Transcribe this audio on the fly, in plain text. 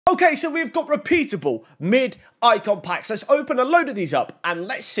Okay, so we've got repeatable mid-icon packs. Let's open a load of these up and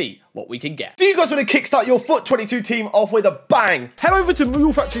let's see what we can get. If you guys want to kickstart your Foot 22 team off with a bang, head over to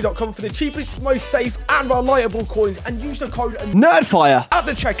moolfactory.com for the cheapest, most safe and reliable coins and use the code NerdFire at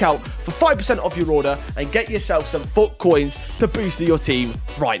the checkout for 5% off your order and get yourself some Foot coins to boost your team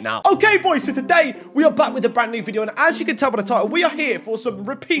right now. Okay, boys, so today we are back with a brand new video, and as you can tell by the title, we are here for some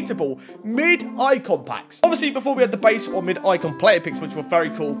repeatable mid-icon packs. Obviously, before we had the base or mid-icon player picks, which were very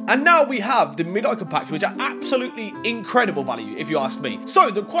cool, and now we have the mid-icon packs, which are absolutely incredible value, if you ask me. So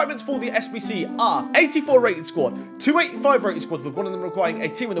the requirements for the SBC are 84 rated squad, 285 rated squads with one of them requiring a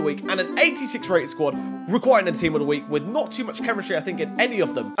team of the week, and an 86 rated squad requiring a team of the week with not too much chemistry, I think, in any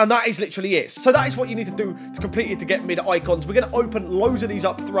of them. And that is literally it. So that is what you need to do to complete it to get mid-icons. We're going to open loads of these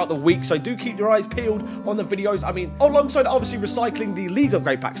up throughout the week, so do keep your eyes peeled on the videos. I mean, alongside obviously recycling the league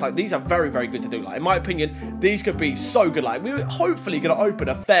upgrade packs, like these are very, very good to do. Like, in my opinion, these could be so good. Like, we're hopefully going to open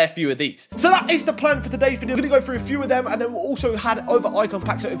a fair few of these. So that is the plan for today's video. We're going to go through a few of them, and then we'll also had other icon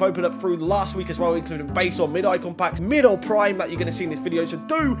packs that we've opened up through last week as well, including base or mid-icon packs, mid or prime, that you're going to see in this video. So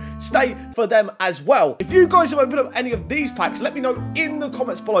do stay for them as well. If you guys have opened up any of these packs, let me know in the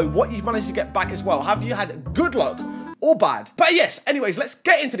comments below what you've managed to get back as well. Have you had good luck or bad? But yes, anyways, let's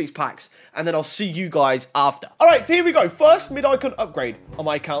get into these packs and then I'll see you guys after. All right, here we go. First mid-icon upgrade on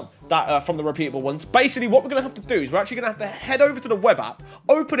my account, that from the repeatable ones. Basically, what we're going to have to do is we're actually going to have to head over to the web app,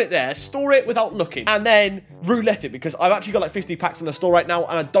 open it there, store it without looking, and then roulette it, because I've actually got like 50 packs in the store right now,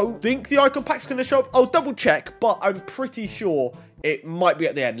 and I don't think the icon pack's going to show up. I'll double check, but I'm pretty sure it might be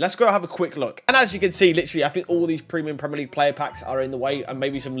at the end. Let's go have a quick look. And as you can see, literally, I think all these premium Premier League player packs are in the way, and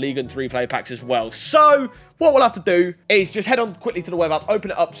maybe some League and 3 player packs as well. So what we'll have to do is just head on quickly to the web app,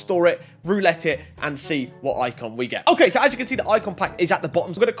 open it up, store it, roulette it, and see what icon we get. Okay, so as you can see, the icon pack is at the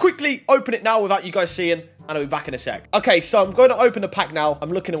bottom. So I'm going to quickly open it now without you guys seeing, and I'll be back in a sec. Okay, so I'm going to open the pack now.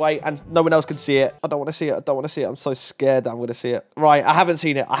 I'm looking away, and no one else can see it. I don't want to see it. I don't want to see it. I'm so scared that I'm going to see it. Right, I haven't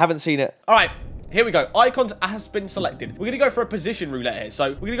seen it. I haven't seen it. All right. Here we go. Icons has been selected. We're going to go for a position roulette here.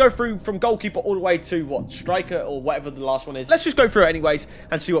 So we're going to go through from goalkeeper all the way to, what, striker or whatever the last one is. Let's just go through it anyways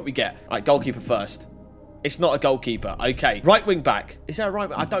and see what we get. All right, goalkeeper first. It's not a goalkeeper. Okay. Right wing back. Is there a right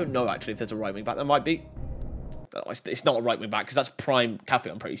wing? I don't know, actually, if there's a right wing back. There might be. It's not a right wing back because that's prime Cafe,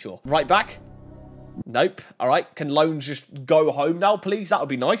 I'm pretty sure. Right back. Nope. All right. Can loans just go home now, please? That would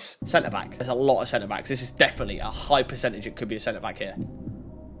be nice. Centre back. There's a lot of centre backs. This is definitely a high percentage. It could be a centre back here.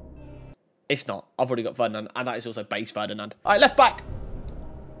 It's not. I've already got Ferdinand, and that is also base Ferdinand. All right, left back.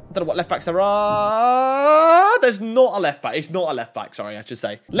 I don't know what left backs there are. There's not a left back. It's not a left back, sorry, I should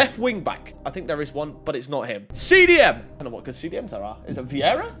say. Left wing back. I think there is one, but it's not him. CDM. I don't know what good CDMs there are. Is it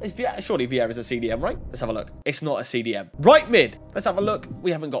Vieira? Surely Vieira's a CDM, right? Let's have a look. It's not a CDM. Right mid. Let's have a look.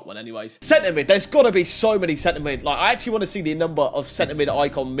 We haven't got one anyways. Centre mid. There's got to be so many centre mid. Like, I actually want to see the number of centre mid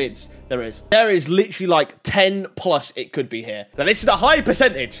icon mids there is. There is literally like 10 plus it could be here. Now, this is a high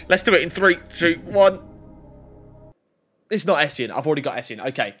percentage. Let's do it in 3, 2, 1. It's not Essien. I've already got Essien.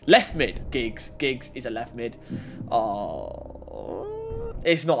 Okay. Left mid. Giggs. Giggs is a left mid. Oh.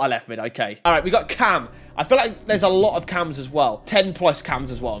 It's not a left mid. Okay. All right. We got Cam. I feel like there's a lot of Cams as well. 10 plus Cams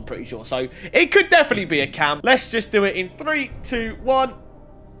as well, I'm pretty sure. So it could definitely be a Cam. Let's just do it in 3, 2, 1.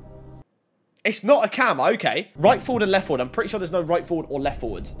 It's not a Cam. Okay. Right forward and left forward. I'm pretty sure there's no right forward or left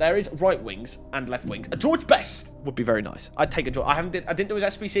forwards. There is right wings and left wings. A George Best would be very nice. I'd take a George. I didn't do his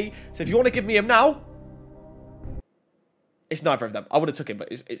SBC. So if you want to give me him now, it's neither of them. I would have took him, but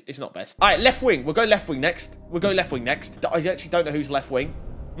it's not best. All right, left wing. We'll go left wing next. We'll go left wing next. I actually don't know who's left wing.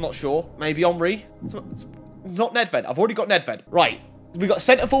 I'm not sure. Maybe Henry. It's not Nedved. I've already got Nedved. Right. We got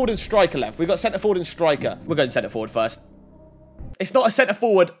centre forward and striker left. We got centre forward and striker. We're going centre forward first. It's not a centre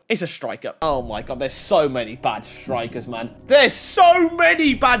forward. It's a striker. Oh my God. There's so many bad strikers, man. There's so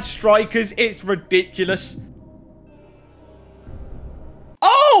many bad strikers. It's ridiculous.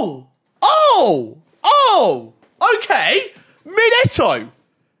 Oh! Oh! Oh! Okay. Minetto.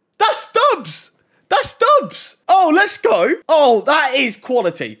 That's dubs. That's dubs. Oh, let's go. Oh, that is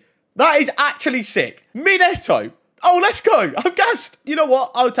quality. That is actually sick. Minetto. Oh, let's go. I'm gassed. You know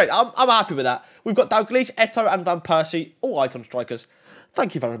what? I'll take that. I'm happy with that. We've got Dalglish, Eto'o, and Van Persie. All icon strikers.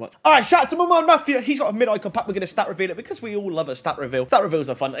 Thank you very much. All right, shout out to my man Matthew. He's got a mid-icon pack. We're going to stat reveal it because we all love a stat reveal. Stat reveals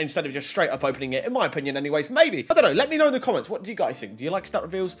are fun instead of just straight up opening it, in my opinion anyways. Maybe. I don't know. Let me know in the comments. What do you guys think? Do you like stat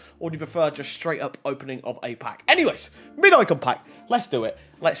reveals or do you prefer just straight up opening of a pack? Anyways, mid-icon pack. Let's do it.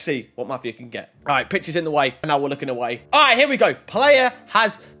 Let's see what Matthew can get. All right, picture's in the way. And now we're looking away. All right, here we go. Player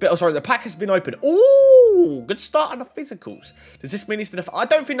has been... Oh, sorry. The pack has been opened. Ooh, good start on the physicals. Does this mean he's the... I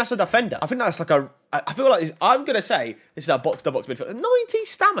don't think that's a defender. I think that's like a... I feel like... I'm going to say this is a box-to-box midfielder. 90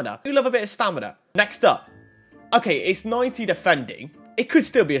 stamina. You love a bit of stamina. Next up. Okay, it's 90 defending. It could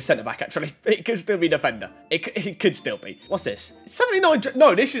still be a centre-back, actually. It could still be defender. It could still be. What's this? 79...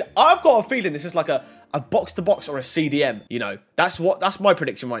 No, this is... I've got a feeling this is like a box-to-box or a CDM, you know. That's my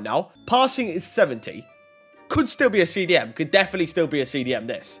prediction right now. Passing is 70. Could still be a CDM. Could definitely still be a CDM,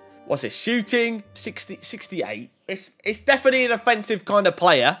 this. What's this? Shooting, 68. It's definitely an offensive kind of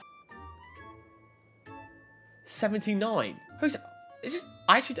player. 79. Who's...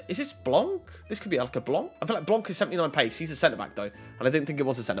 Is this Blanc? This could be like a Blanc. I feel like Blanc is 79 pace. He's a centre-back, though. And I didn't think it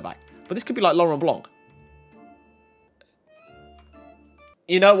was a centre-back. But this could be like Laurent Blanc.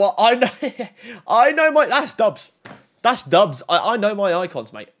 You know what? I know my... That's dubs. That's dubs. I know my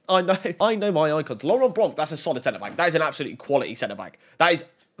icons, mate. I know my icons. Laurent Blanc, that's a solid centre-back. That is an absolutely quality centre-back. That is...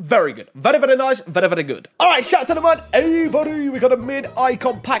 very good. Very, very nice. Very, very good. All right, shout out to the man, Avery. We got a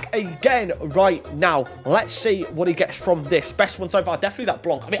mid-icon pack again right now. Let's see what he gets from this. Best one so far, definitely that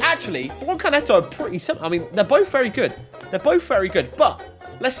Blanc. I mean, actually, Blanc and Eto'o are pretty similar. I mean, they're both very good. They're both very good. But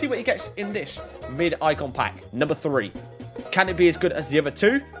let's see what he gets in this mid-icon pack. Number 3. Can it be as good as the other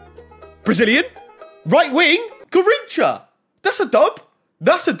 2? Brazilian. Right wing. Garincha. That's a dub.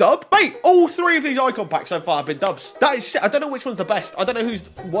 That's a dub. Mate, all 3 of these icon packs so far have been dubs. That is shit. I don't know which one's the best. I don't know who's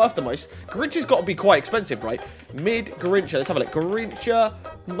worth the most. Garincha's got to be quite expensive, right? Mid Garincha. Let's have a look. Garincha,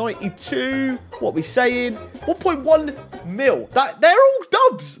 92. What are we saying? 1.1 mil. They're all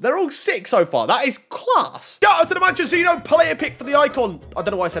dubs. They're all sick so far. That is class. Shout out to the Manchester player pick for the icon. I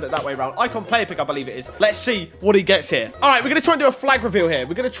don't know why I said it that way around. Icon player pick, I believe it is. Let's see what he gets here. All right, we're going to try and do a flag reveal here.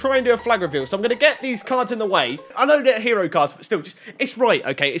 We're going to try and do a flag reveal. So I'm going to get these cards in the way. I know they're hero cards, but still, it's right.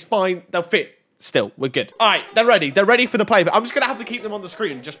 Okay, it's fine. They'll fit. Still, we're good. All right, they're ready. They're ready for the play. But I'm just going to have to keep them on the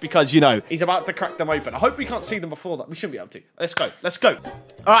screen just because, you know, he's about to crack them open. I hope we can't see them before that. We shouldn't be able to. Let's go. Let's go.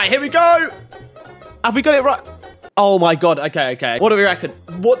 All right, here we go. Have we got it right? Oh, my God. Okay, okay. What do we reckon?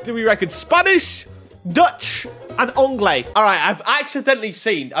 What do we reckon? Spanish, Dutch, and Anglais. All right, I've accidentally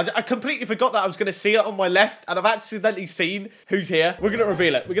seen. I completely forgot that I was going to see it on my left, and I've accidentally seen who's here. We're going to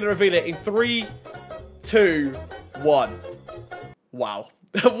reveal it. We're going to reveal it in 3, 2, 1. Wow.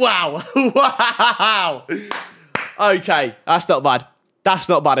 Wow. Wow. Okay, that's not bad. That's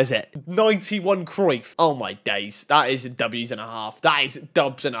not bad, is it? 91 Cruyff. Oh, my days. That is W's and a half. That is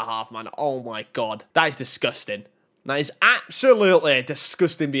dubs and a half, man. Oh, my God. That is disgusting. That is absolutely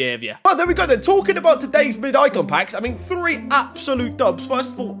disgusting behaviour. Well, there we go then. Talking about today's mid-icon packs, I mean, 3 absolute dubs.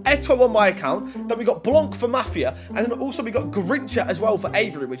 First of all, Eto'o on my account. Then we got Blanc for Mafia. And then also we got Garincha as well for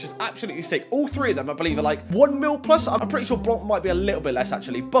Avery, which is absolutely sick. All 3 of them, I believe, are like 1 mil plus. I'm pretty sure Blanc might be a little bit less,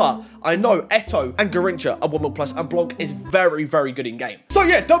 actually. But I know Eto'o and Garincha are 1 mil plus. And Blanc is very, very good in game. So,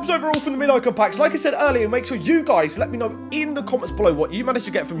 yeah, dubs overall for the mid-icon packs. Like I said earlier, make sure you guys let me know in the comments below what you managed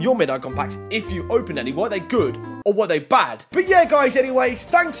to get from your mid-icon packs if you opened any. Were they good? Or were they bad? But yeah, guys, anyways,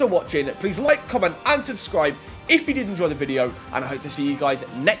 thanks for watching. Please like, comment, and subscribe if you did enjoy the video, and I hope to see you guys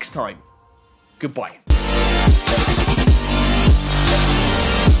next time. Goodbye.